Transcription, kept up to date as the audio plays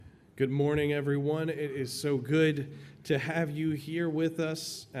Good morning, everyone. It is so good to have you here with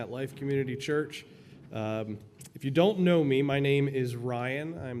us at Life Community Church. If you don't know me, my name is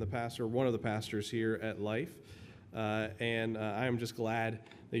Ryan. I'm the pastor, one of the pastors here at Life, and I'm just glad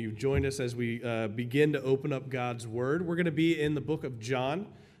that you've joined us as we begin to open up God's Word. We're going to be in the book of John,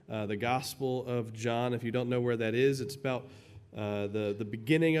 the Gospel of John. If you don't know where that is, it's about the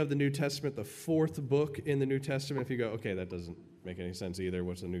beginning of the New Testament, the fourth book in the New Testament. If you go, okay, that doesn't make any sense either.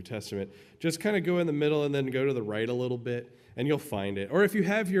 What's the New Testament? Just kind of go in the middle and then go to the right a little bit, and you'll find it. Or if you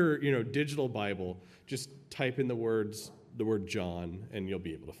have your digital Bible, just type in the word John, and you'll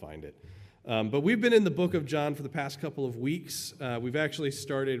be able to find it. But we've been in the book of John for the past couple of weeks. We've actually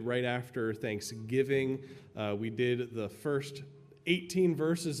started right after Thanksgiving. We did the first 18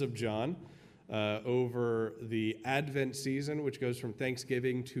 verses of John over the Advent season, which goes from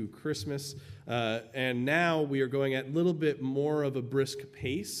Thanksgiving to Christmas. And now we are going at a little bit more of a brisk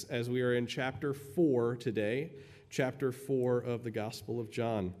pace as we are in chapter 4 today, chapter 4 of the Gospel of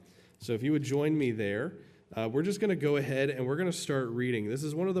John. So if you would join me there, we're just going to go ahead and we're going to start reading. This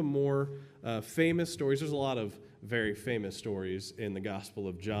is one of the more famous stories. There's a lot of very famous stories in the Gospel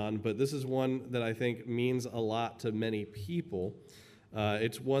of John, but this is one that I think means a lot to many people.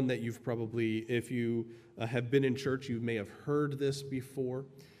 It's one that you've probably, if you have been in church, you may have heard this before.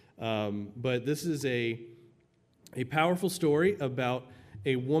 But this is a powerful story about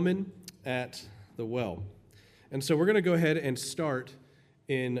a woman at the well. And so we're going to go ahead and start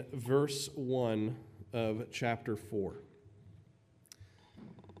in verse 1 of chapter 4.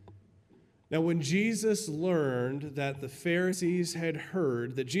 Now, when Jesus learned that the Pharisees had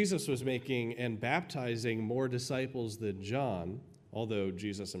heard that Jesus was making and baptizing more disciples than John, although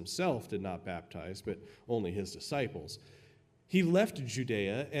Jesus himself did not baptize, but only his disciples, he left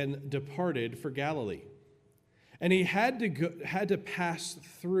Judea and departed for Galilee. And he had to pass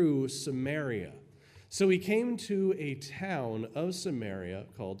through Samaria. So he came to a town of Samaria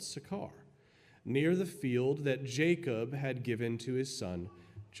called Sychar, near the field that Jacob had given to his son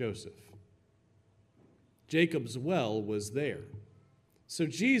Joseph. Jacob's well was there. So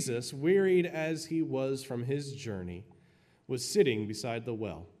Jesus, wearied as he was from his journey, was sitting beside the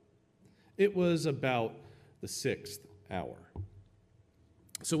well. It was about the 6th hour.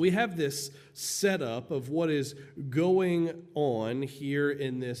 So we have this setup of what is going on here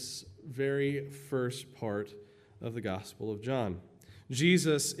in this very first part of the Gospel of John.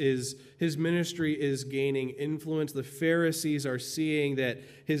 His ministry is gaining influence. The Pharisees are seeing that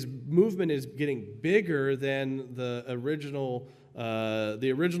his movement is getting bigger than the original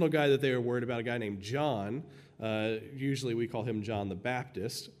guy that they were worried about, a guy named John. Usually we call him John the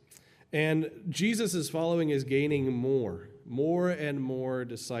Baptist. And Jesus' following is gaining more and more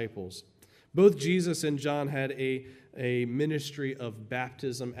disciples. Both Jesus and John had a ministry of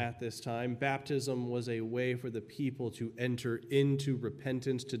baptism at this time. Baptism was a way for the people to enter into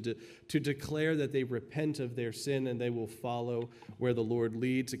repentance, to declare that they repent of their sin and they will follow where the Lord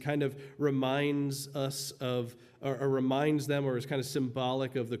leads. It kind of reminds us of, or reminds them, or is kind of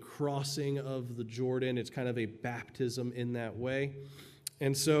symbolic of the crossing of the Jordan. It's kind of a baptism in that way.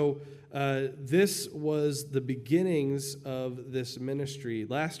 And so this was the beginnings of this ministry.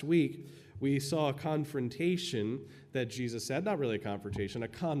 Last week, we saw a confrontation that Jesus had, not really a confrontation, a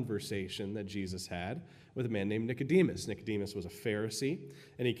conversation that Jesus had with a man named Nicodemus. Nicodemus was a Pharisee,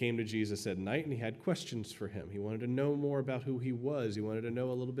 and he came to Jesus at night, and he had questions for him. He wanted to know more about who he was. He wanted to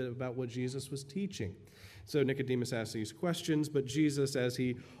know a little bit about what Jesus was teaching. So Nicodemus asked these questions, but Jesus, as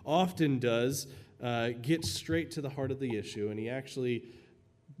he often does, gets straight to the heart of the issue, and he actually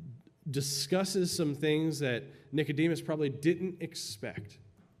discusses some things that Nicodemus probably didn't expect.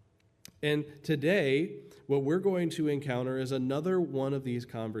 And today, what we're going to encounter is another one of these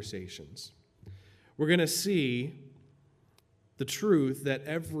conversations. We're going to see the truth that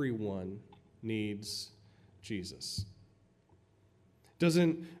everyone needs Jesus.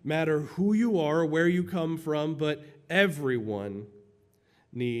 Doesn't matter who you are or where you come from, but everyone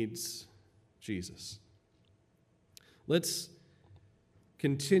needs Jesus. Let's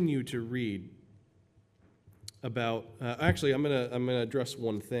continue to read about. Actually, I'm gonna address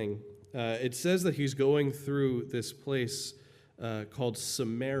one thing. It says that he's going through this place called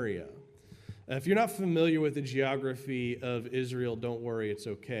Samaria. If you're not familiar with the geography of Israel, don't worry, it's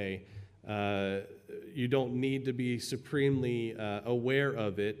okay. You don't need to be supremely aware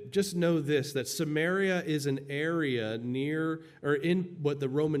of it. Just know this, that Samaria is an area near, or in what the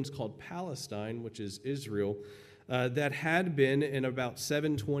Romans called Palestine, which is Israel. that had been in about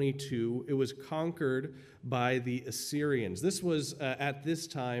 722. It was conquered by the Assyrians. This was, at this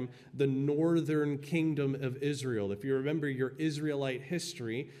time, the northern kingdom of Israel. If you remember your Israelite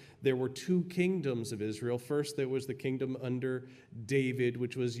history, there were two kingdoms of Israel. First, there was the kingdom under David,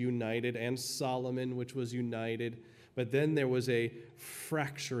 which was united, and Solomon, which was united. But then there was a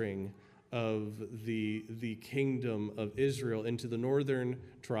fracturing of the kingdom of Israel into the northern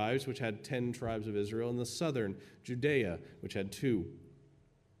tribes, which had 10 tribes of Israel, and the southern, Judea, which had 2.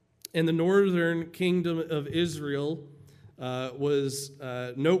 And the northern kingdom of Israel was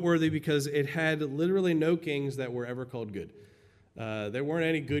noteworthy because it had literally no kings that were ever called good. There weren't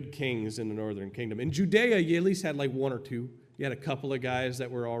any good kings in the northern kingdom. In Judea, you at least had like 1 or 2. You had a couple of guys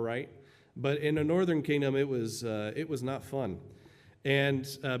that were all right. But in the northern kingdom, it was not fun. And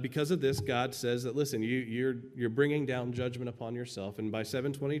because of this, God says that, listen, you're bringing down judgment upon yourself. And by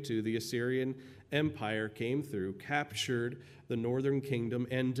 722, the Assyrian Empire came through, captured the northern kingdom,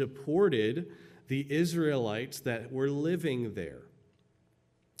 and deported the Israelites that were living there.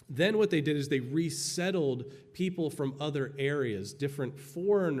 Then what they did is they resettled people from other areas, different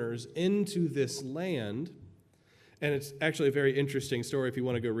foreigners, into this land. And it's actually a very interesting story if you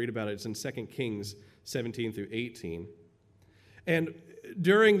want to go read about it. It's in 2 Kings 17 through 18. And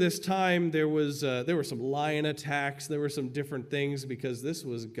during this time, there were some lion attacks. There were some different things because this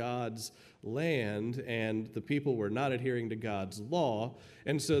was God's land, and the people were not adhering to God's law.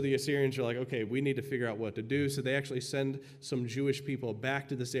 And so the Assyrians are like, okay, we need to figure out what to do. So they actually send some Jewish people back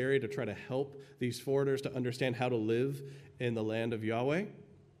to this area to try to help these foreigners to understand how to live in the land of Yahweh.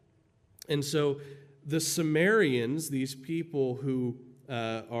 And so the Sumerians, these people who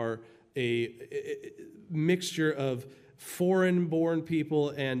are a mixture of foreign-born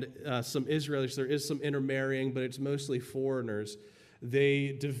people and some Israelis. There is some intermarrying, but it's mostly foreigners.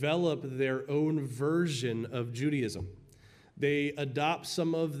 They develop their own version of Judaism. They adopt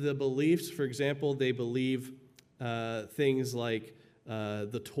some of the beliefs. For example, they believe things like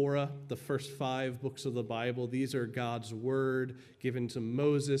the Torah, the first 5 books of the Bible. These are God's word given to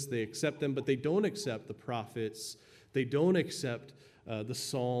Moses. They accept them, but they don't accept the prophets. They don't accept the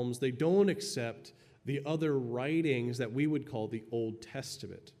Psalms. They don't accept the other writings that we would call the Old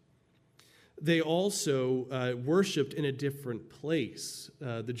Testament. They also worshipped in a different place.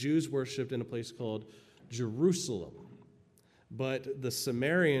 The Jews worshipped in a place called Jerusalem, but the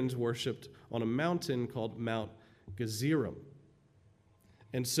Sumerians worshipped on a mountain called Mount Gerizim.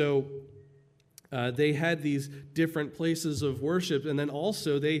 And so they had these different places of worship, and then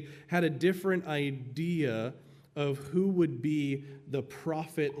also they had a different idea of who would be the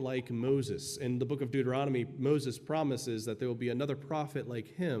prophet like Moses. In the book of Deuteronomy, Moses promises that there will be another prophet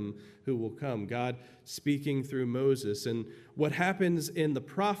like him who will come, God speaking through Moses. And what happens in the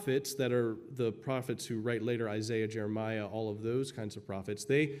prophets, that are the prophets who write later, Isaiah, Jeremiah, all of those kinds of prophets,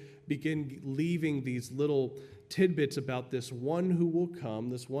 they begin leaving these little tidbits about this one who will come,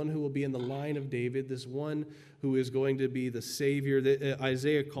 this one who will be in the line of David, this one who is going to be the Savior.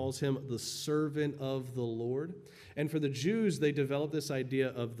 Isaiah calls him the servant of the Lord. And for the Jews, they developed this idea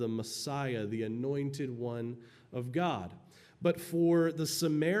of the Messiah, the anointed one of God. But for the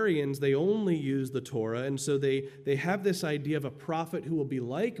Sumerians, they only use the Torah, and so they have this idea of a prophet who will be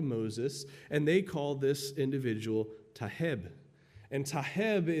like Moses, and they call this individual Taheb. And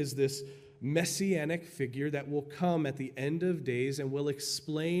Taheb is this messianic figure that will come at the end of days and will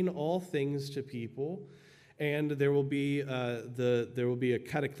explain all things to people. And there will be a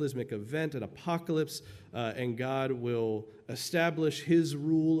cataclysmic event, an apocalypse, and God will establish his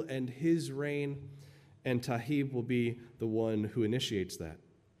rule and his reign, and Taheb will be the one who initiates that.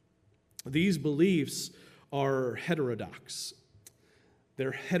 These beliefs are heterodox.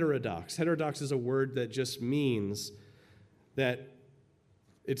 They're heterodox. Heterodox is a word that just means that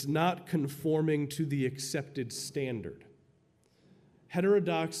it's not conforming to the accepted standard.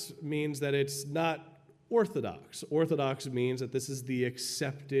 Heterodox means that it's not orthodox. Orthodox means that this is the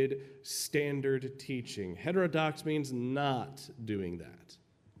accepted standard teaching. Heterodox means not doing that.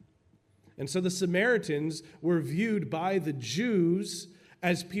 And so the Samaritans were viewed by the Jews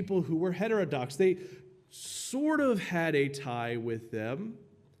as people who were heterodox. They sort of had a tie with them,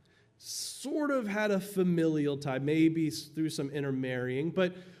 sort of had a familial tie, maybe through some intermarrying,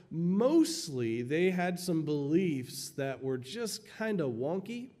 but mostly they had some beliefs that were just kind of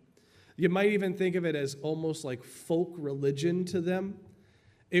wonky. You might even think of it as almost like folk religion to them.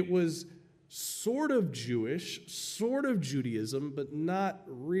 It was sort of Jewish, sort of Judaism, but not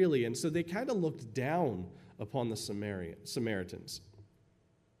really. And so they kind of looked down upon the Samaritans.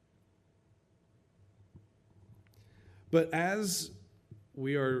 But as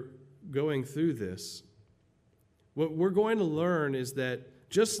we are going through this, What we're going to learn is that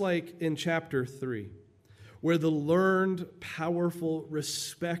just like in chapter 3, where the learned, powerful,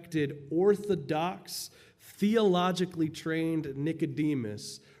 respected, orthodox, theologically trained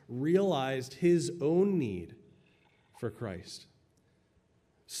Nicodemus realized his own need for Christ,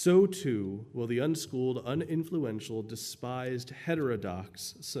 so too will the unschooled, uninfluential, despised,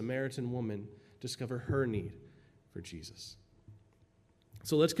 heterodox Samaritan woman discover her need for Jesus.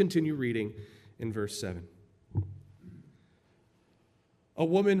 So let's continue reading in verse 7. A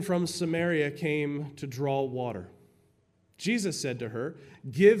woman from Samaria came to draw water. Jesus said to her,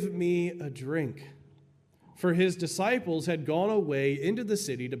 "Give me a drink." For his disciples had gone away into the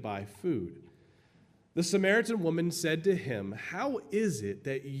city to buy food. The Samaritan woman said to him, "How is it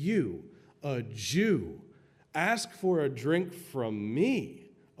that you, a Jew, ask for a drink from me,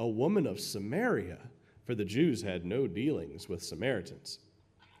 a woman of Samaria?" For the Jews had no dealings with Samaritans.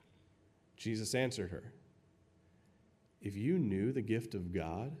 Jesus answered her, "If you knew the gift of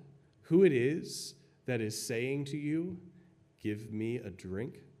God, who it is that is saying to you, 'Give me a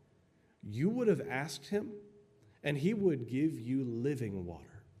drink,' you would have asked him, and he would give you living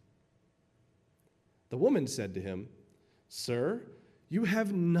water." The woman said to him, "Sir, you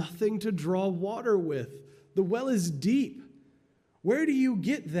have nothing to draw water with. The well is deep. Where do you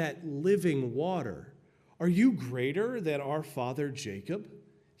get that living water? Are you greater than our father Jacob?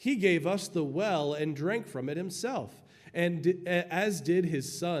 He gave us the well and drank from it himself, and as did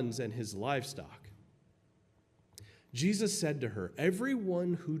his sons and his livestock." Jesus said to her,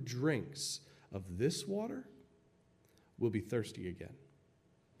 "Everyone who drinks of this water will be thirsty again.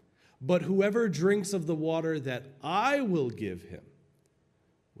 But whoever drinks of the water that I will give him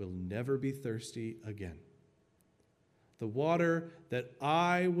will never be thirsty again. The water that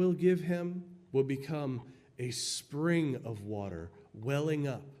I will give him will become a spring of water welling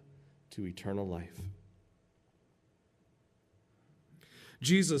up to eternal life."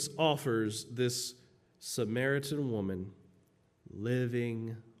 Jesus offers this Samaritan woman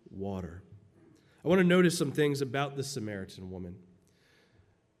living water. I want to notice some things about the Samaritan woman.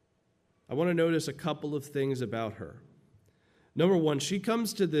 I want to notice a couple of things about her. Number one, she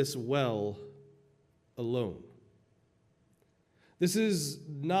comes to this well alone. This is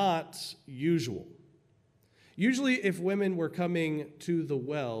not usual. Usually, if women were coming to the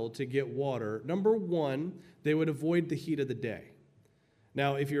well to get water, number one, they would avoid the heat of the day.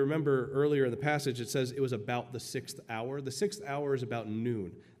 Now, if you remember earlier in the passage, it says it was about the 6th hour. The 6th hour is about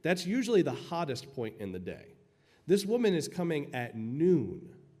noon. That's usually the hottest point in the day. This woman is coming at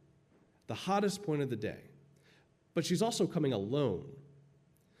noon, the hottest point of the day. But she's also coming alone.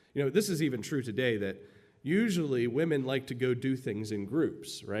 You know, this is even true today that usually women like to go do things in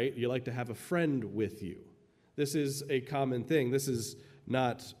groups, right? You like to have a friend with you. This is a common thing. This is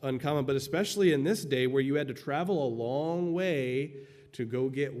not uncommon, but especially in this day where you had to travel a long way to go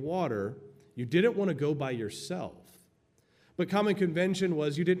get water, you didn't want to go by yourself. But common convention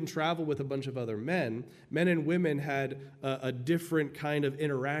was you didn't travel with a bunch of other men. Men and women had a different kind of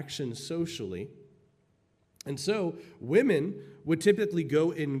interaction socially. And so women would typically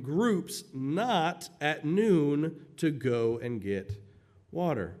go in groups, not at noon, to go and get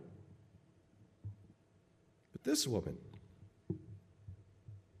water. But this woman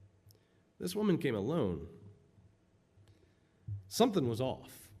came alone. Something was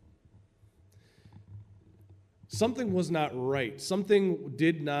off. Something was not right. Something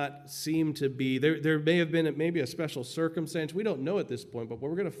did not seem to be. There may have been maybe a special circumstance. We don't know at this point, but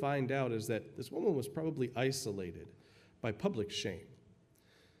what we're going to find out is that this woman was probably isolated by public shame.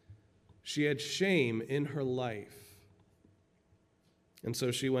 She had shame in her life. And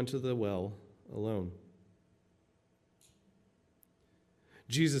so she went to the well alone.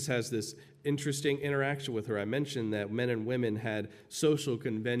 Jesus has this interesting interaction with her. I mentioned that men and women had social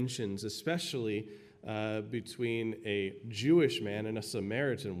conventions, especially between a Jewish man and a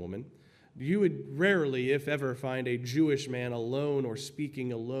Samaritan woman. You would rarely, if ever, find a Jewish man alone or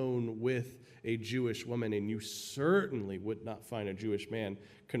speaking alone with a Jewish woman, and you certainly would not find a Jewish man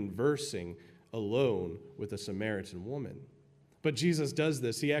conversing alone with a Samaritan woman. But Jesus does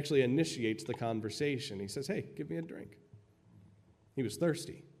this. He actually initiates the conversation. He says, "Hey, give me a drink." He was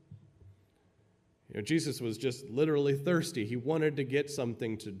thirsty. You know, Jesus was just literally thirsty. He wanted to get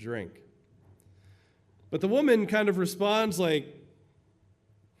something to drink. But the woman kind of responds like,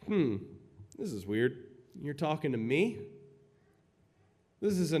 this is weird. You're talking to me?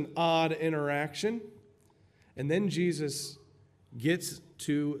 This is an odd interaction. And then Jesus gets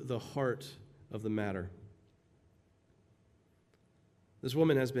to the heart of the matter. This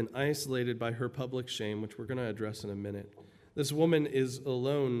woman has been isolated by her public shame, which we're going to address in a minute. This woman is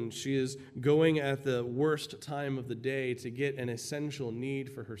alone. She is going at the worst time of the day to get an essential need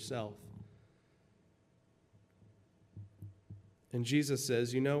for herself. And Jesus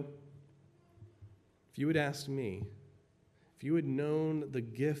says, if you had asked me, if you had known the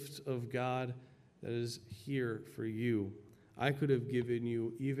gift of God that is here for you, I could have given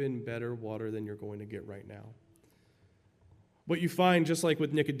you even better water than you're going to get right now. What you find, just like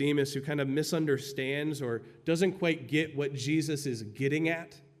with Nicodemus, who kind of misunderstands or doesn't quite get what Jesus is getting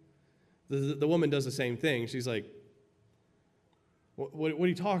at, the woman does the same thing. She's like, what are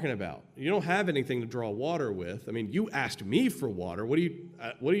you talking about? You don't have anything to draw water with. I mean, you asked me for water. What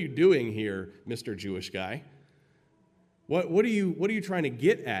are you doing here, Mr. Jewish guy? What are you trying to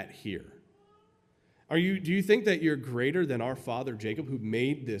get at here? Do you think that you're greater than our father Jacob, who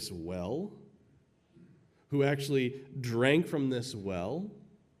made this well? Who actually drank from this well?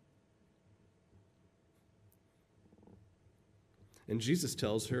 And Jesus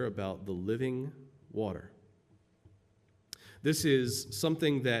tells her about the living water. This is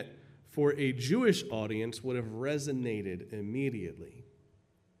something that for a Jewish audience would have resonated immediately.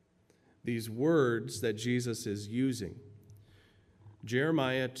 These words that Jesus is using.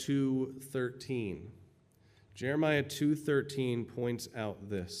 Jeremiah 2:13. Jeremiah 2:13 points out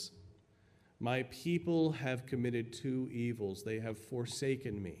this. My people have committed two evils. They have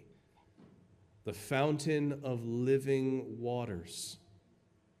forsaken me, the fountain of living waters,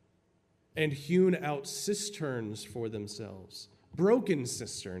 and hewn out cisterns for themselves, broken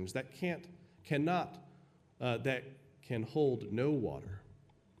cisterns that that can hold no water.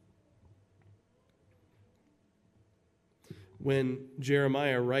 When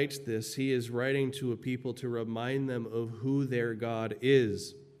Jeremiah writes this, he is writing to a people to remind them of who their God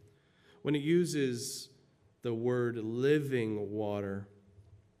is. When it uses the word living water,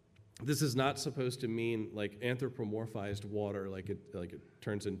 this is not supposed to mean like anthropomorphized water, like it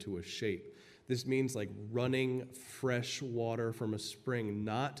turns into a shape. This means like running fresh water from a spring,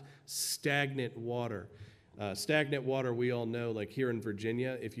 not stagnant water. Stagnant water, we all know, like here in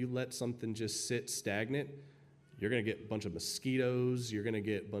Virginia, if you let something just sit stagnant, you're going to get a bunch of mosquitoes, you're going to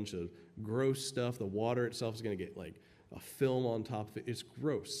get a bunch of gross stuff. The water itself is going to get like a film on top of it. It's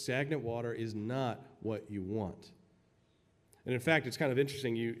gross. Stagnant water is not what you want. And in fact, it's kind of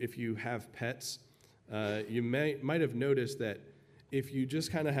interesting. If you have pets, you might have noticed that if you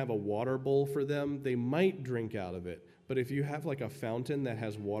just kind of have a water bowl for them, they might drink out of it. But if you have like a fountain that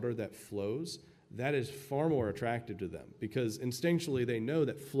has water that flows, that is far more attractive to them because instinctually they know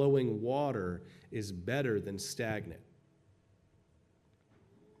that flowing water is better than stagnant.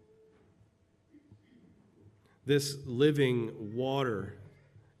 This living water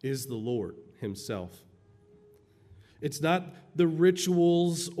is the Lord himself. It's not the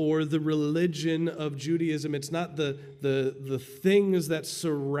rituals or the religion of Judaism. It's not the things that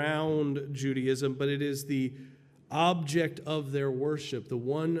surround Judaism, but it is the object of their worship, the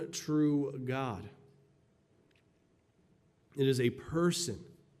one true God. It is a person.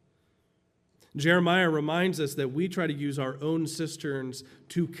 Jeremiah reminds us that we try to use our own cisterns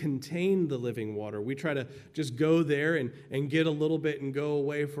to contain the living water. We try to just go there and get a little bit and go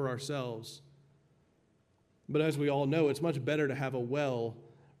away for ourselves. But as we all know, it's much better to have a well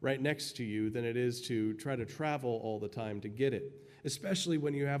right next to you than it is to try to travel all the time to get it, especially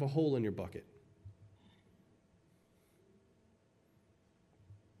when you have a hole in your bucket.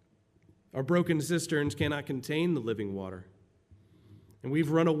 Our broken cisterns cannot contain the living water. And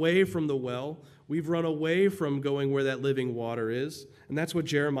we've run away from the well. We've run away from going where that living water is. And that's what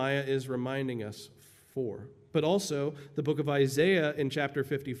Jeremiah is reminding us for. But also, the book of Isaiah in chapter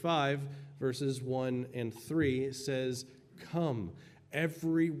 55, verses 1 and 3 says, "Come,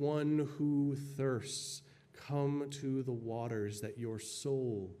 everyone who thirsts, come to the waters that your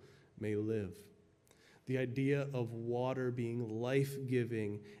soul may live." The idea of water being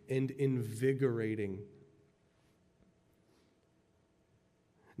life-giving and invigorating.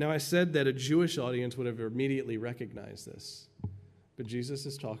 Now, I said that a Jewish audience would have immediately recognized this, but Jesus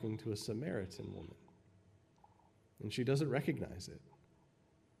is talking to a Samaritan woman, and she doesn't recognize it.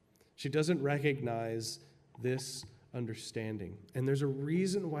 She doesn't recognize this understanding, and there's a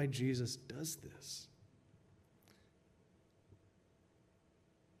reason why Jesus does this.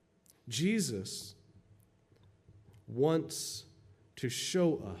 Jesus wants to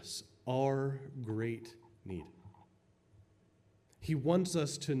show us our great need. He wants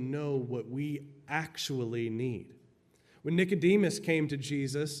us to know what we actually need. When Nicodemus came to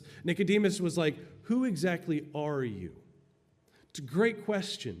Jesus, Nicodemus was like, "Who exactly are you?" It's a great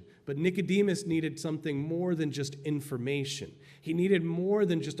question, but Nicodemus needed something more than just information. He needed more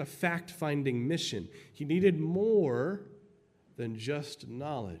than just a fact-finding mission. He needed more than just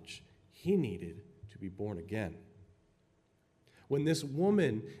knowledge. He needed to be born again. When this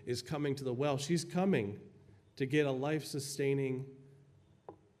woman is coming to the well, she's coming to get a life-sustaining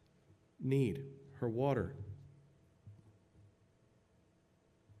need, her water.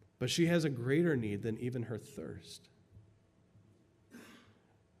 But she has a greater need than even her thirst.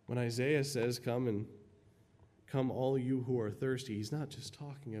 When Isaiah says, come all you who are thirsty, he's not just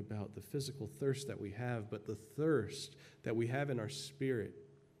talking about the physical thirst that we have, but the thirst that we have in our spirit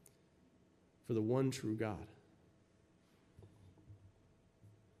for the one true God.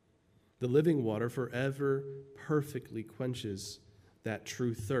 The living water forever perfectly quenches that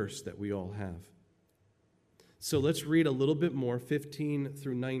true thirst that we all have. So let's read a little bit more, 15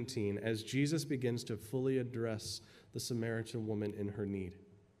 through 19, as Jesus begins to fully address the Samaritan woman in her need.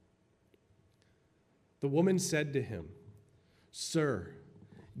 The woman said to him, "Sir,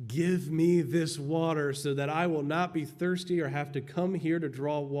 give me this water so that I will not be thirsty or have to come here to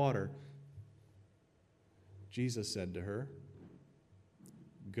draw water." Jesus said to her,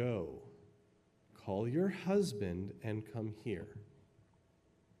 "Go, call your husband and come here."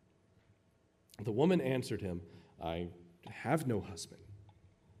 The woman answered him, "I have no husband."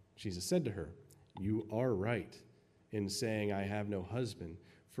 Jesus said to her, "You are right in saying, 'I have no husband,'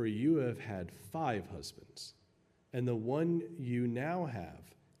 for you have had 5 husbands, and the one you now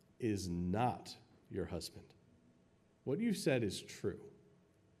have is not your husband. What you said is true."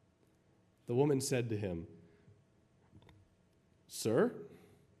 The woman said to him, "Sir,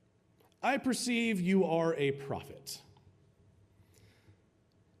 I perceive you are a prophet."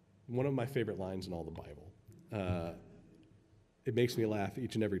 One of my favorite lines in all the Bible. It makes me laugh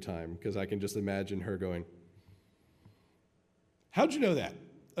each and every time because I can just imagine her going, "How'd you know that?"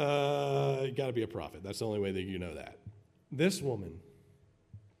 You got to be a prophet. That's the only way that you know that. This woman,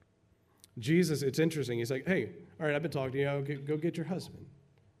 Jesus, it's interesting. He's like, "Hey, all right, I've been talking to you. Go get your husband."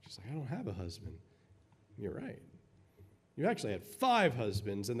 She's like, "I don't have a husband." You're right. You actually had 5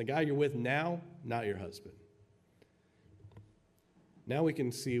 husbands, and the guy you're with now, not your husband. Now we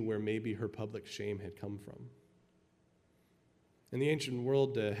can see where maybe her public shame had come from. In the ancient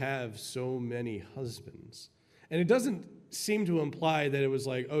world, to have so many husbands, and it doesn't seem to imply that it was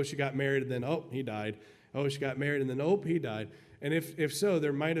like, oh, she got married and then, oh, he died. Oh, she got married and then, oh, he died. And if so,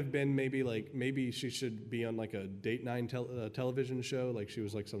 there might have been maybe she should be on like a Dateline television show, like she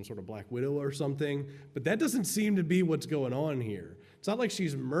was like some sort of Black Widow or something. But that doesn't seem to be what's going on here. It's not like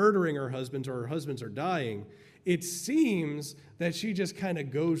she's murdering her husbands or her husbands are dying. It seems that she just kind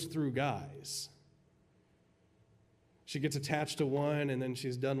of goes through guys. She gets attached to one, and then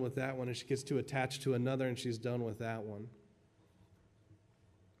she's done with that one, and she gets too attached to another, and she's done with that one.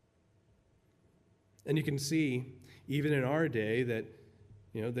 And you can see, even in our day, that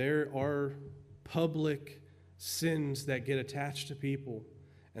there are public sins that get attached to people,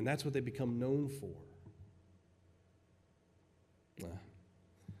 and that's what they become known for.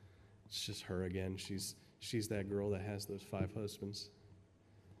 It's just her again. She's that girl that has those 5 husbands.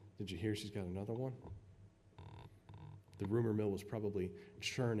 Did you hear she's got another one? The rumor mill was probably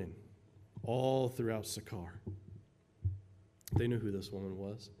churning all throughout Sychar. They knew who this woman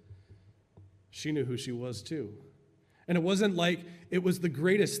was. She knew who she was too. And it wasn't like it was the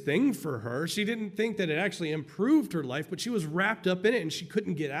greatest thing for her. She didn't think that it actually improved her life, but she was wrapped up in it and she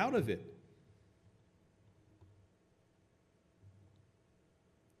couldn't get out of it.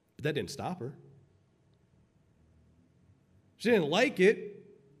 But that didn't stop her. She didn't like it,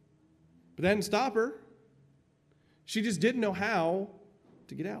 but that didn't stop her. She just didn't know how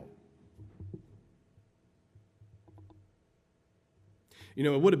to get out. It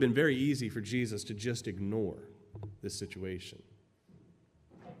would have been very easy for Jesus to just ignore this situation.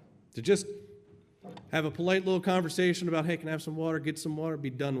 To just have a polite little conversation about, hey, can I have some water? Get some water, be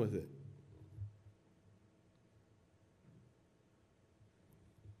done with it.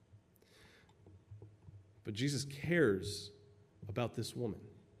 But Jesus cares about this woman.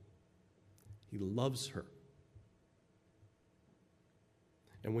 He loves her.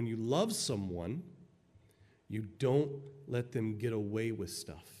 And when you love someone, you don't let them get away with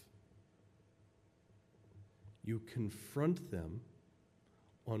stuff. You confront them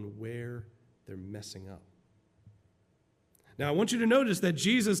on where they're messing up. Now, I want you to notice that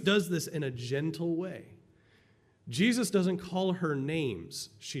Jesus does this in a gentle way. Jesus doesn't call her names.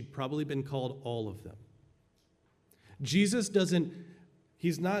 She'd probably been called all of them.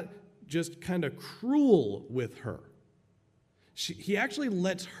 He's not just kind of cruel with her. He actually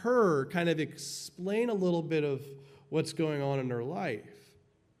lets her kind of explain a little bit of what's going on in her life.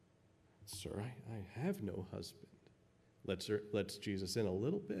 Sir, I have no husband. Lets Jesus in a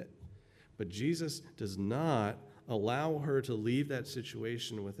little bit. But Jesus does not allow her to leave that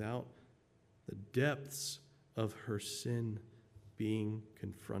situation without the depths of her sin being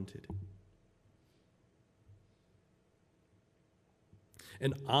confronted.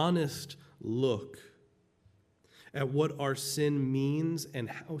 An honest look at what our sin means and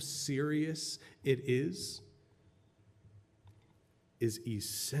how serious it is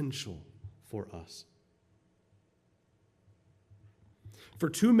essential for us. For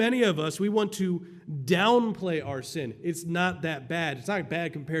too many of us, we want to downplay our sin. It's not that bad. It's not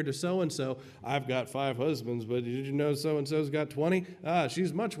bad compared to so-and-so. I've got 5 husbands, but did you know so-and-so's got 20?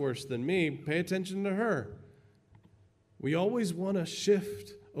 She's much worse than me. Pay attention to her. We always want to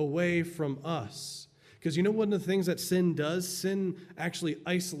shift away from us. Because you know one of the things that sin does? Sin actually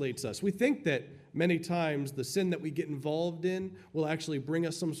isolates us. We think that many times the sin that we get involved in will actually bring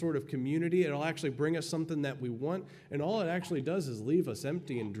us some sort of community. It'll actually bring us something that we want. And all it actually does is leave us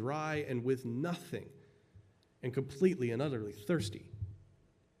empty and dry and with nothing and completely and utterly thirsty.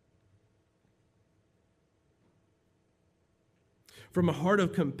 From a heart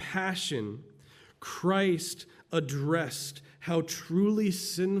of compassion, Christ addressed how truly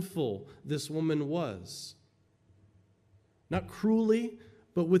sinful this woman was. Not cruelly,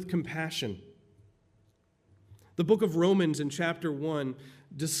 but with compassion. The book of Romans in chapter 1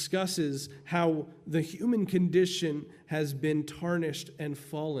 discusses how the human condition has been tarnished and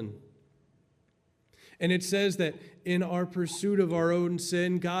fallen. And it says that in our pursuit of our own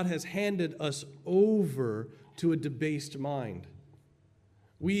sin, God has handed us over to a debased mind.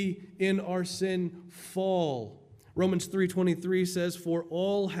 We, in our sin, fall. Romans 3:23 says, "For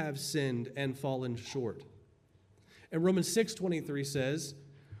all have sinned and fallen short." And Romans 6:23 says,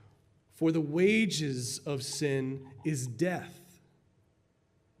 "For the wages of sin is death,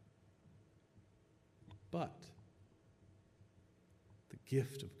 but the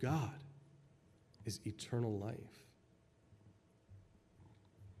gift of God is eternal life."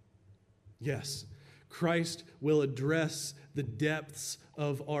 Yes, Christ will address the depths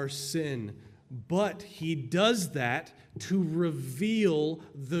of our sin, but he does that to reveal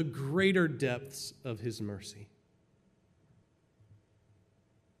the greater depths of his mercy.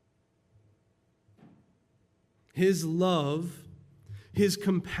 His love, his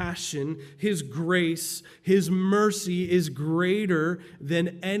compassion, his grace, his mercy is greater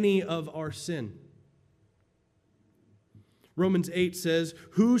than any of our sin. Romans 8 says,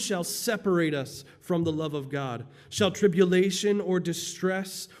 "Who shall separate us from the love of God? Shall tribulation or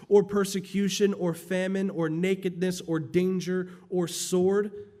distress or persecution or famine or nakedness or danger or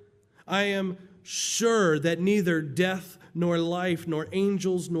sword? I am sure that neither death nor life, nor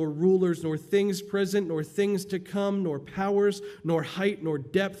angels, nor rulers, nor things present, nor things to come, nor powers, nor height, nor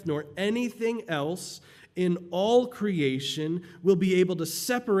depth, nor anything else in all creation will be able to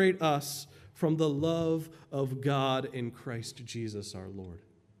separate us from the love of God in Christ Jesus our Lord."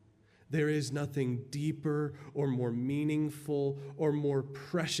 There is nothing deeper or more meaningful or more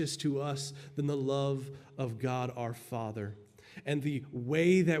precious to us than the love of God our Father. And the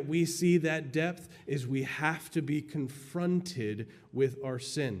way that we see that depth is we have to be confronted with our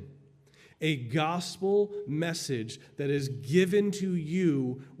sin. A gospel message that is given to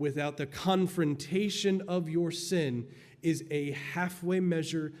you without the confrontation of your sin is a halfway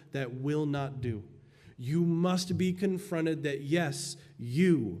measure that will not do. You must be confronted that, yes,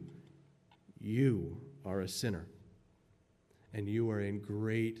 you are a sinner, and you are in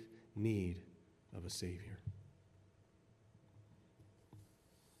great need of a Savior.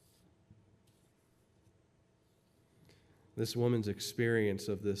 This woman's experience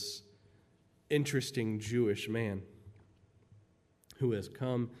of this interesting Jewish man who has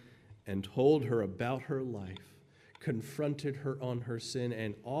come and told her about her life, confronted her on her sin,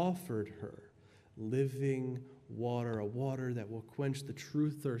 and offered her living water, a water that will quench the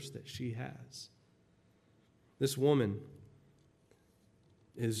true thirst that she has. This woman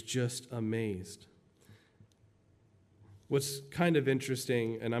is just amazed. What's kind of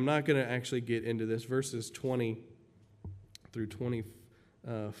interesting, and I'm not going to actually get into this, verses 20 through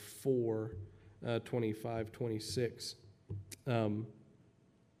 24, 25, 26.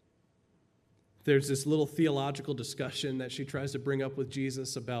 There's this little theological discussion that she tries to bring up with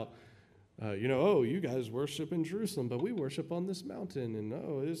Jesus about, you guys worship in Jerusalem, but we worship on this mountain, and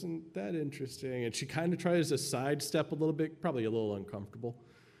isn't that interesting? And she kind of tries to sidestep a little bit, probably a little uncomfortable.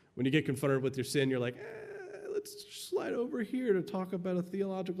 When you get confronted with your sin, you're like, let's slide over here to talk about a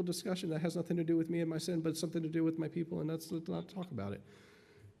theological discussion that has nothing to do with me and my sin, but something to do with my people, and let's not talk about it.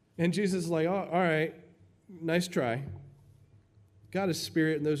 And Jesus is like, all right, nice try. God is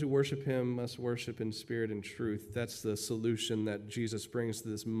spirit, and those who worship him must worship in spirit and truth. That's the solution that Jesus brings to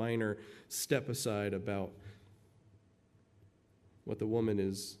this minor step aside about what the woman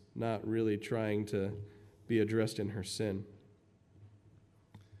is not really trying to be addressed in her sin.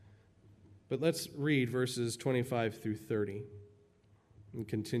 But let's read verses 25 through 30 and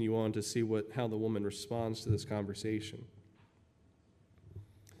continue on to see how the woman responds to this conversation.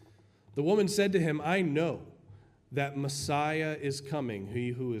 The woman said to him, "I know that Messiah is coming,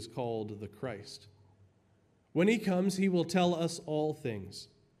 he who is called the Christ. When he comes, he will tell us all things."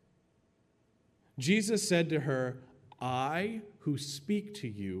 Jesus said to her, "I who speak to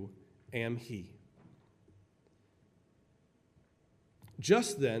you am he."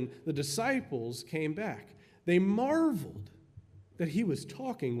 Just then, the disciples came back. They marveled that he was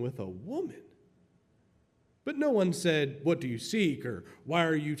talking with a woman. But no one said, "What do you seek?" or "Why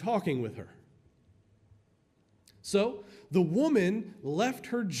are you talking with her?" So the woman left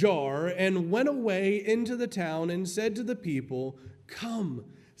her jar and went away into the town and said to the people, "Come,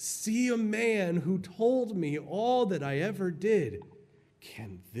 see a man who told me all that I ever did.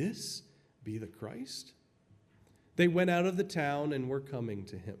 Can this be the Christ?" They went out of the town and were coming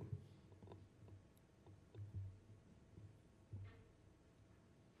to him.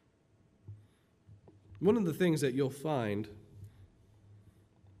 One of the things that you'll find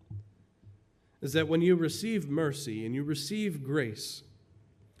is that when you receive mercy and you receive grace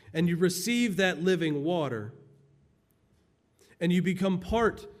and you receive that living water and you become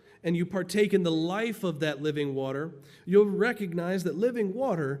part and you partake in the life of that living water, you'll recognize that living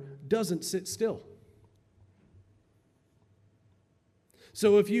water doesn't sit still.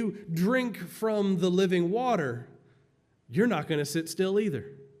 So if you drink from the living water, you're not going to sit still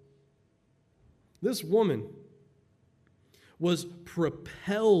either. This woman was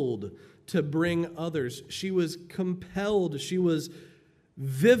propelled to bring others. She was compelled. She was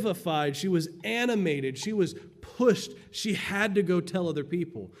vivified. She was animated. She was pushed. She had to go tell other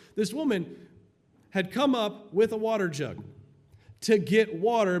people. This woman had come up with a water jug to get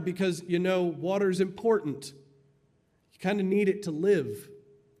water because, water's important. You kind of need it to live.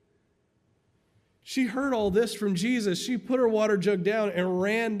 She heard all this from Jesus. She put her water jug down and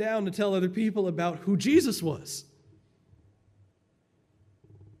ran down to tell other people about who Jesus was.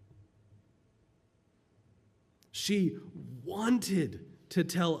 She wanted to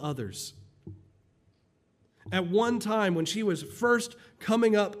tell others. At one time, when she was first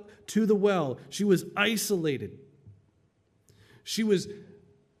coming up to the well, she was isolated. She was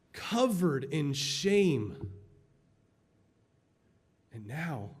covered in shame. And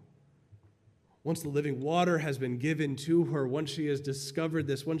now, once the living water has been given to her, once she has discovered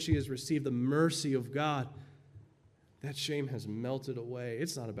this, once she has received the mercy of God, that shame has melted away.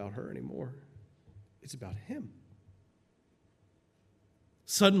 It's not about her anymore. It's about him.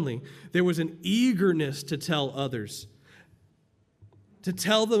 Suddenly, there was an eagerness to tell others, to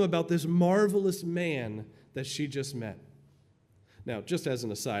tell them about this marvelous man that she just met. Now, just as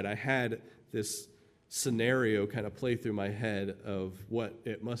an aside, I had this scenario kind of play through my head of what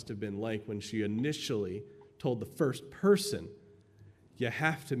it must have been like when she initially told the first person, "You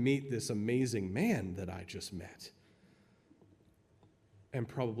have to meet this amazing man that I just met." And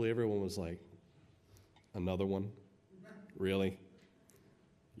probably everyone was like, "Another one? Really?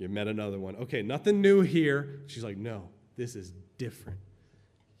 You met another one? Okay, nothing new here." She's like, "No, this is different.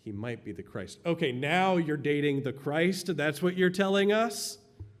 He might be the Christ." "Okay, now you're dating the Christ? That's what you're telling us?"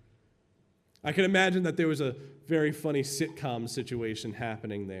 I can imagine that there was a very funny sitcom situation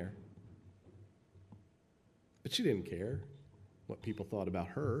happening there. But she didn't care what people thought about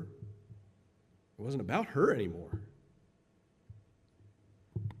her. It wasn't about her anymore.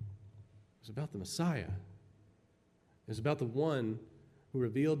 It was about the Messiah. It was about the one who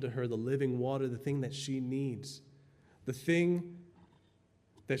revealed to her the living water, the thing that she needs, the thing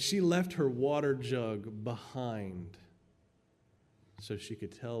that she left her water jug behind so she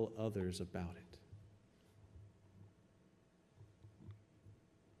could tell others about it.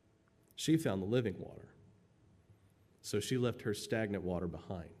 She found the living water, so she left her stagnant water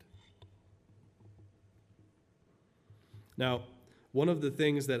behind. Now, one of the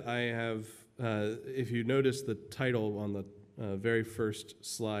things that I have, if you notice the title on the very first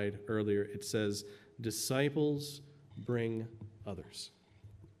slide earlier, it says, "Disciples bring others."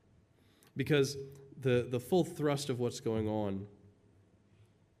 Because the full thrust of what's going on,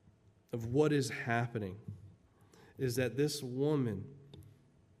 of what is happening, is that this woman,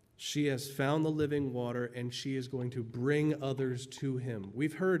 she has found the living water and she is going to bring others to him.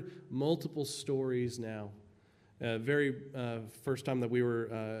 We've heard multiple stories now. First time that we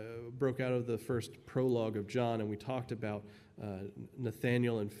broke out of the first prologue of John and we talked about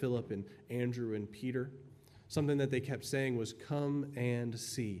Nathanael and Philip and Andrew and Peter. Something that they kept saying was, "Come and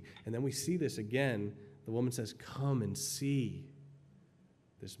see." And then we see this again. The woman says, "Come and see."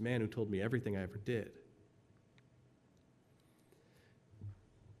 this man who told me everything I ever did.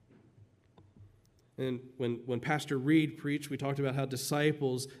 And when Pastor Reed preached, we talked about how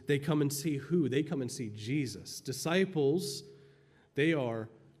disciples, they come and see who? They come and see Jesus. Disciples, they are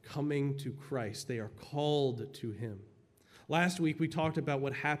coming to Christ. They are called to him. Last week, we talked about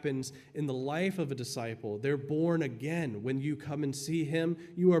what happens in the life of a disciple. They're born again. When you come and see him,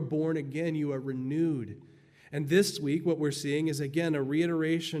 you are born again. You are renewed. And this week, what we're seeing is, again, a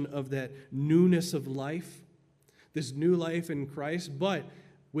reiteration of that newness of life, this new life in Christ, but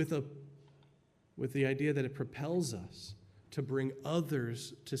with the idea that it propels us to bring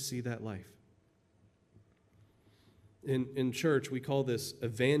others to see that life. In church, we call this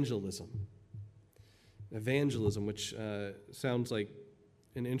evangelism. Evangelism, which sounds like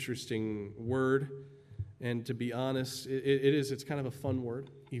an interesting word, and to be honest, it's kind of a fun word,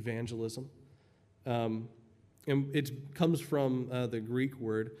 evangelism. And it comes from the Greek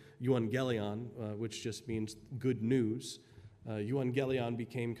word euangelion, which just means good news. Euangelion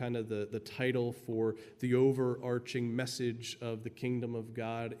became kind of the title for the overarching message of the kingdom of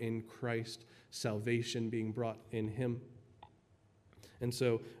God in Christ, salvation being brought in him. And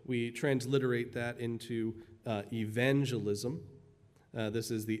so we transliterate that into evangelism. This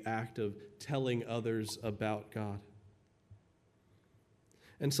is the act of telling others about God.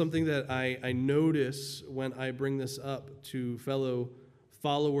 And something that I notice when I bring this up to fellow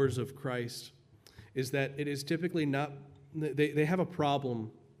followers of Christ is that it is typically not, they have a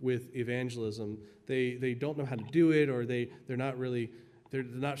problem with evangelism. They don't know how to do it, or they're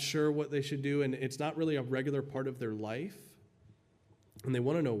not sure what they should do, and it's not really a regular part of their life. And they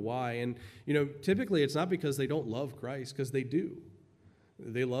want to know why. And, typically it's not because they don't love Christ, because they do.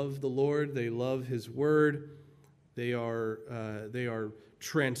 They love the Lord. They love his word. They are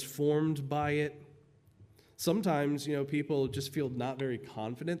transformed by it. Sometimes, people just feel not very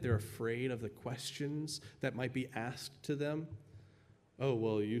confident. They're afraid of the questions that might be asked to them. Oh,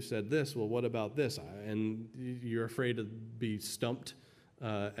 well, you said this. Well, what about this? And you're afraid to be stumped,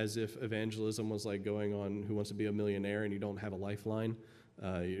 as if evangelism was like going on Who Wants to Be a Millionaire and you don't have a lifeline.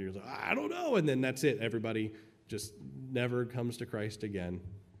 You're like, I don't know. And then that's it. Everybody just never comes to Christ again.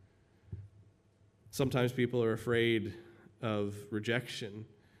 Sometimes people are afraid of rejection,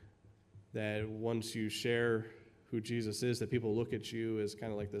 that once you share who Jesus is, that people look at you as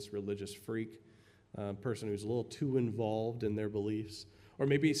kind of like this religious freak, person who's a little too involved in their beliefs, or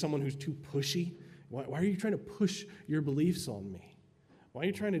maybe someone who's too pushy. Why are you trying to push your beliefs on me? Why are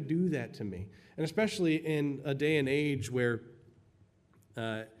you trying to do that to me? And especially in a day and age where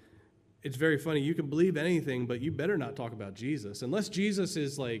it's very funny. You can believe anything, but you better not talk about Jesus. Unless Jesus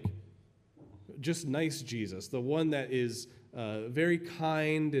is like just nice Jesus, the one that is very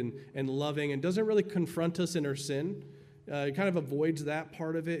kind and loving and doesn't really confront us in our sin. He kind of avoids that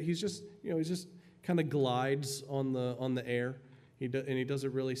part of it. He's just kind of glides on the air. And he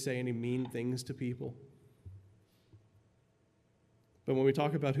doesn't really say any mean things to people. But when we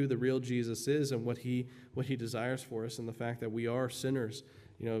talk about who the real Jesus is and what he desires for us, and the fact that we are sinners,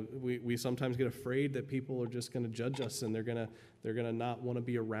 we sometimes get afraid that people are just going to judge us, and they're going to not want to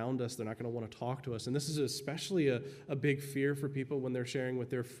be around us. They're not going to want to talk to us. And this is especially a big fear for people when they're sharing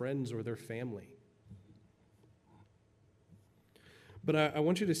with their friends or their family. But I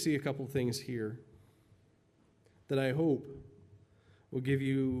want you to see a couple things here that I hope will give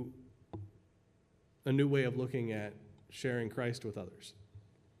you a new way of looking at sharing Christ with others.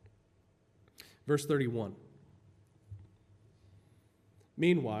 Verse 31.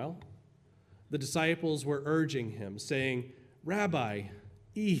 Meanwhile, the disciples were urging him, saying, Rabbi,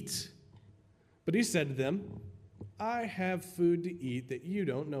 eat. But he said to them, I have food to eat that you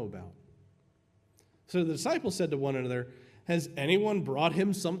don't know about. So the disciples said to one another, Has anyone brought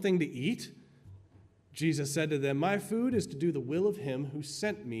him something to eat? Jesus said to them, My food is to do the will of him who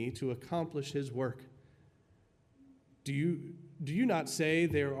sent me to accomplish his work. Do you not say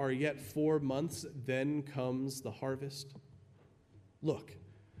there are yet 4 months, then comes the harvest? Look,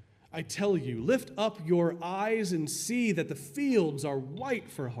 I tell you, lift up your eyes and see that the fields are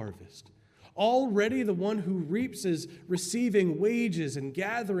white for harvest. Already the one who reaps is receiving wages and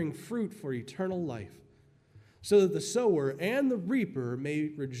gathering fruit for eternal life, so that the sower and the reaper may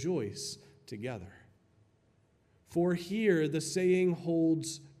rejoice together. For here the saying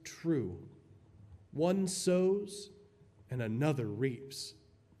holds true, one sows and another reaps.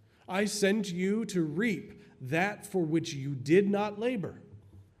 I sent you to reap that for which you did not labor.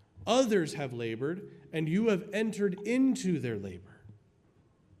 Others have labored, and you have entered into their labor.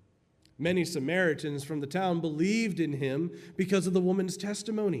 Many Samaritans from the town believed in him because of the woman's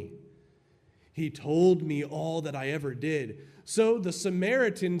testimony. He told me all that I ever did. So the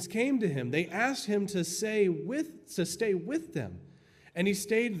Samaritans came to him. They asked him to stay with them. And he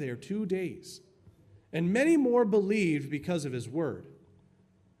stayed there 2 days. And many more believed because of his word.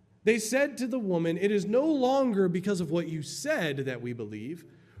 They said to the woman, "It is no longer because of what you said that we believe,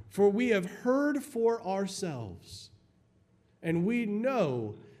 for we have heard for ourselves. And we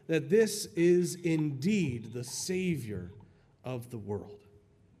know that this is indeed the Savior of the world."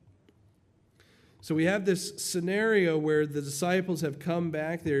 So we have this scenario where the disciples have come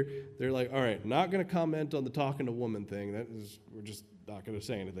back. They're like, all right, not going to comment on the talking to woman thing. We're just not going to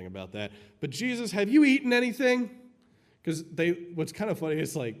say anything about that. But Jesus, have you eaten anything? Because what's kind of funny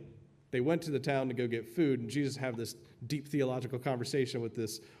is like they went to the town to go get food, and Jesus have this deep theological conversation with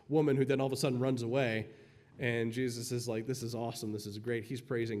this woman who then all of a sudden runs away. And Jesus is like, this is awesome. This is great. He's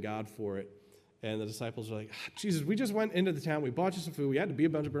praising God for it. And the disciples are like, Jesus, we just went into the town. We bought you some food. We had to be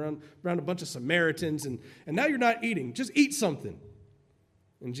around a bunch of Samaritans. And now you're not eating. Just eat something.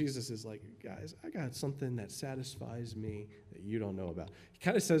 And Jesus is like, guys, I got something that satisfies me that you don't know about. He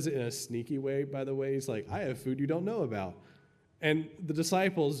kind of says it in a sneaky way, by the way. He's like, I have food you don't know about. And the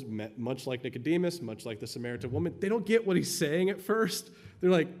disciples, much like Nicodemus, much like the Samaritan woman, they don't get what he's saying at first.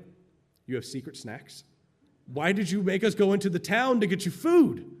 They're like, you have secret snacks? Why did you make us go into the town to get you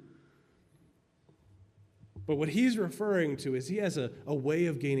food? But what he's referring to is he has a way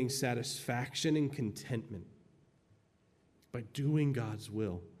of gaining satisfaction and contentment by doing God's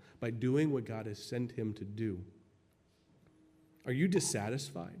will, by doing what God has sent him to do. Are you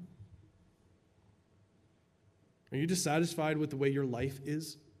dissatisfied? Are you dissatisfied with the way your life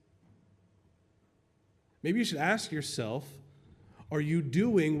is? Maybe you should ask yourself, are you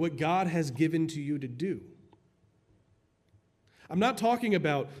doing what God has given to you to do? I'm not talking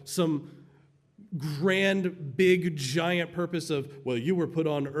about some grand, big, giant purpose of, well, you were put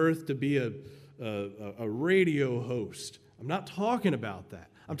on earth to be a radio host. I'm not talking about that.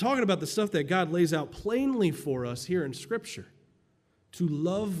 I'm talking about the stuff that God lays out plainly for us here in Scripture. To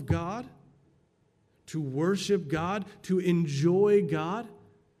love God, to worship God, to enjoy God,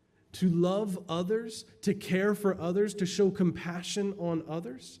 to love others, to care for others, to show compassion on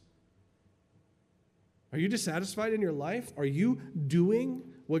others. Are you dissatisfied in your life? Are you doing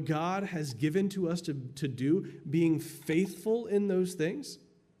what God has given to us to do, being faithful in those things?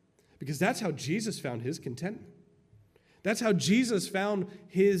 Because that's how Jesus found his contentment. That's how Jesus found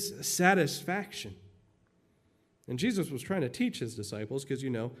his satisfaction. And Jesus was trying to teach his disciples because,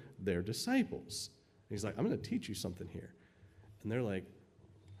 they're disciples. And he's like, I'm going to teach you something here. And they're like,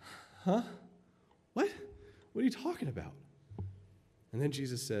 huh? What? What are you talking about? And then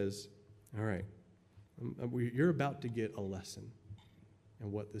Jesus says, all right, you're about to get a lesson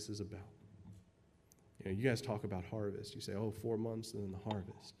in what this is about. You guys talk about harvest. You say, 4 months and then the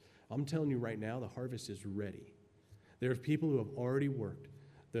harvest. I'm telling you right now, the harvest is ready. There are people who have already worked.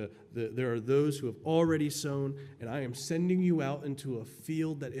 There are those who have already sown, and I am sending you out into a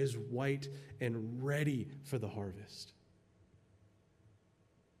field that is white and ready for the harvest.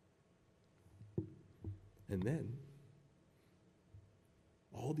 And then,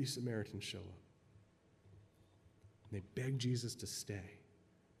 all these Samaritans show up. And they beg Jesus to stay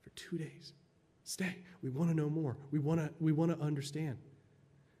for 2 days. Stay. We want to know more. We want to understand.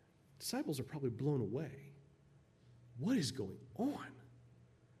 Disciples are probably blown away. What is going on?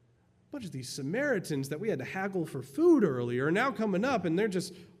 A bunch of these Samaritans that we had to haggle for food earlier are now coming up, and they're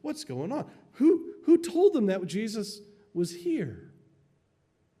just, what's going on? Who told them that Jesus was here?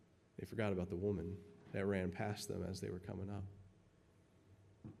 They forgot about the woman that ran past them as they were coming up.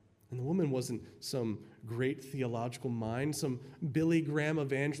 And the woman wasn't some great theological mind, some Billy Graham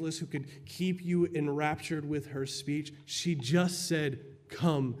evangelist who could keep you enraptured with her speech. She just said,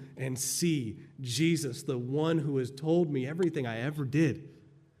 come and see Jesus, the one who has told me everything I ever did.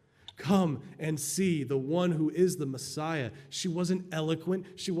 Come and see the one who is the Messiah. She wasn't eloquent.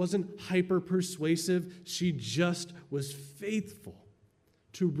 She wasn't hyper-persuasive. She just was faithful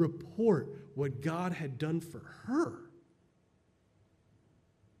to report what God had done for her.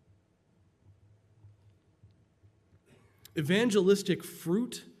 Evangelistic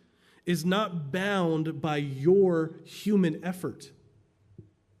fruit is not bound by your human effort.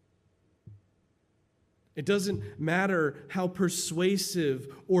 It doesn't matter how persuasive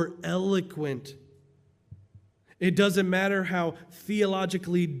or eloquent. It doesn't matter how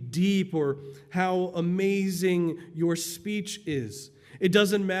theologically deep or how amazing your speech is. It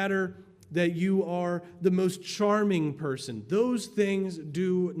doesn't matter that you are the most charming person. Those things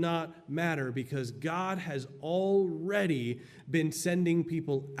do not matter because God has already been sending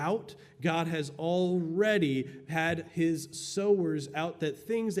people out. God has already had his sowers out, that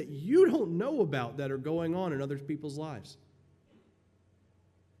things that you don't know about that are going on in other people's lives.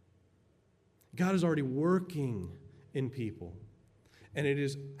 God is already working in people. And it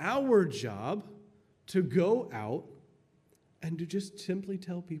is our job to go out and to just simply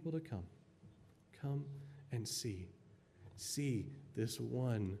tell people to come. Come and see. See this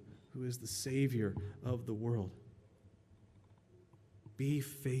one who is the Savior of the world. Be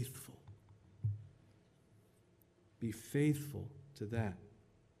faithful. Be faithful to that.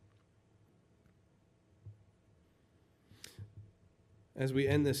 As we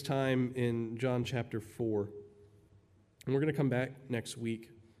end this time in John chapter 4, and we're going to come back next week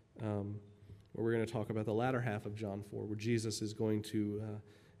where we're going to talk about the latter half of John 4, where Jesus is going to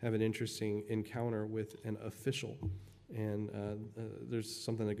have an interesting encounter with an official, and there's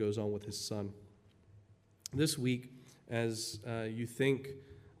something that goes on with his son. This week, as you think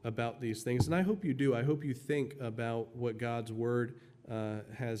about these things, and I hope you do, I hope you think about what God's word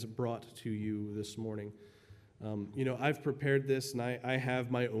has brought to you this morning. I've prepared this, and I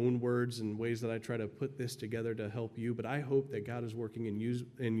have my own words and ways that I try to put this together to help you, but I hope that God is working in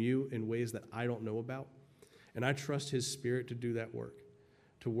you in ways that I don't know about, and I trust his Spirit to do that work,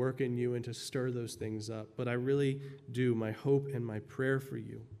 to work in you and to stir those things up. But I really do. My hope and my prayer for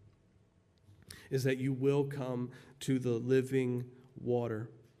you is that you will come to the living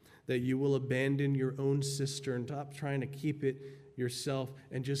water, that you will abandon your own cistern, stop trying to keep it yourself,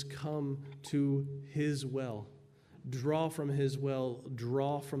 and just come to his well. Draw from his well,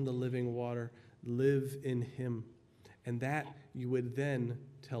 draw from the living water, live in him. And that you would then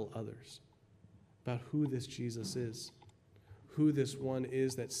tell others about who this Jesus is, who this one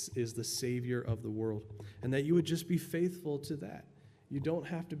is that is the Savior of the world, and that you would just be faithful to that. You don't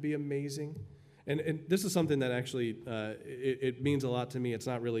have to be amazing. And this is something that actually, it means a lot to me. It's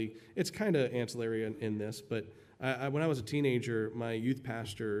not really, it's kind of ancillary in this, but when I was a teenager, my youth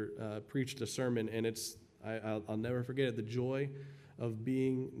pastor preached a sermon, and I'll never forget it, the joy of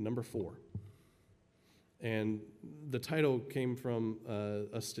being number 4. And the title came from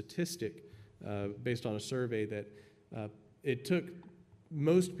a statistic based on a survey that it took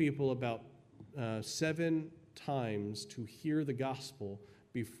most people about 7 times to hear the gospel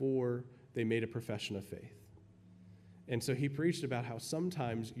before they made a profession of faith. And so he preached about how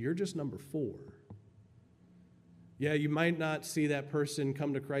sometimes you're just number 4. Yeah, you might not see that person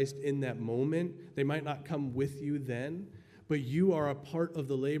come to Christ in that moment. They might not come with you then, but you are a part of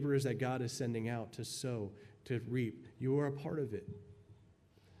the laborers that God is sending out to sow, to reap. You are a part of it.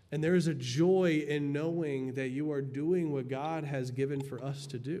 And there is a joy in knowing that you are doing what God has given for us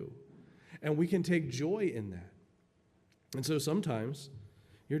to do. And we can take joy in that. And so sometimes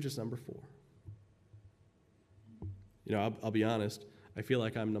you're just number 4. I'll be honest, I feel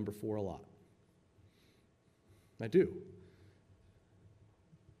like I'm number 4 a lot. I do.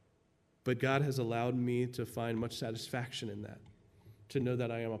 But God has allowed me to find much satisfaction in that, to know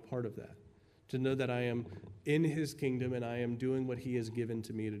that I am a part of that, to know that I am in his kingdom and I am doing what he has given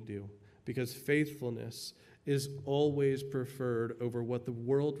to me to do. Because faithfulness is always preferred over what the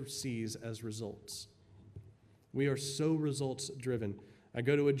world sees as results. We are so results driven. I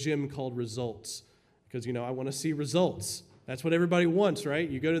go to a gym called Results because, I want to see results. That's what everybody wants, right?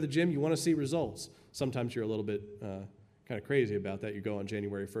 You go to the gym, you want to see results. Sometimes you're a little bit kind of crazy about that. You go on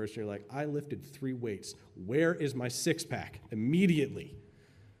January 1st and you're like, I lifted 3 weights. Where is my 6-pack? Immediately.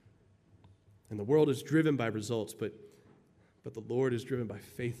 And the world is driven by results, but the Lord is driven by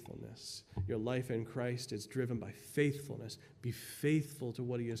faithfulness. Your life in Christ is driven by faithfulness. Be faithful to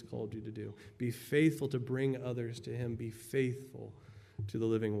what he has called you to do. Be faithful to bring others to him. Be faithful to the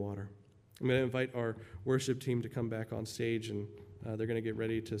living water. I'm going to invite our worship team to come back on stage, and they're going to get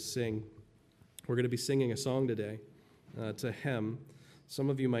ready to sing. We're going to be singing a song today. It's a hymn.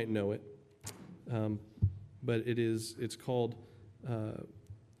 Some of you might know it, but it's called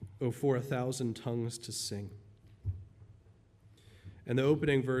 "Oh, for a Thousand Tongues to Sing." And the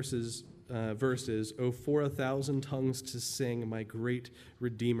opening verse is, "Oh, for a thousand tongues to sing my great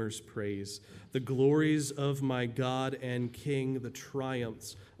Redeemer's praise, the glories of my God and King, the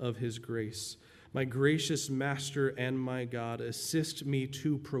triumphs of his grace. My gracious Master and my God, assist me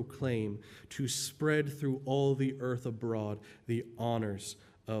to proclaim, to spread through all the earth abroad the honors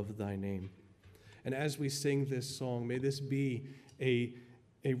of thy name." And as we sing this song, may this be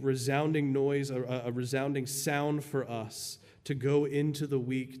a resounding noise, a resounding sound for us to go into the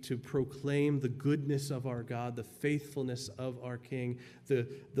week to proclaim the goodness of our God, the faithfulness of our King, the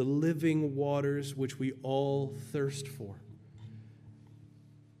living waters which we all thirst for,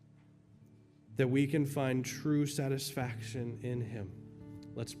 that we can find true satisfaction in him.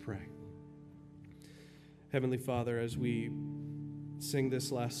 Let's pray. Heavenly Father, as we sing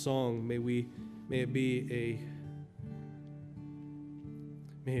this last song, may it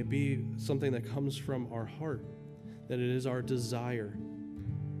be something that comes from our heart, that it is our desire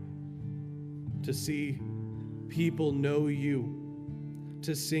to see people know you,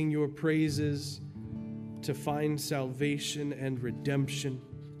 to sing your praises, to find salvation and redemption.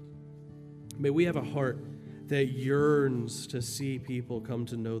 May we have a heart that yearns to see people come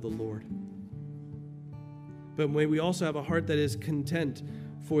to know the Lord. But may we also have a heart that is content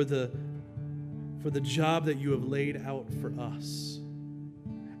for the job that you have laid out for us,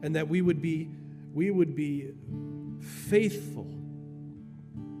 and that we would be faithful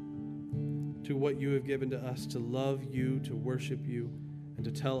to what you have given to us, to love you, to worship you, and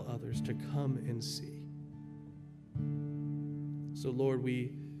to tell others to come and see. So Lord,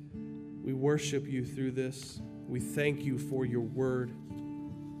 we worship you through this. We thank you for your word.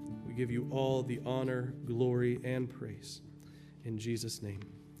 We give you all the honor, glory, and praise. In Jesus' name,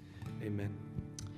 amen.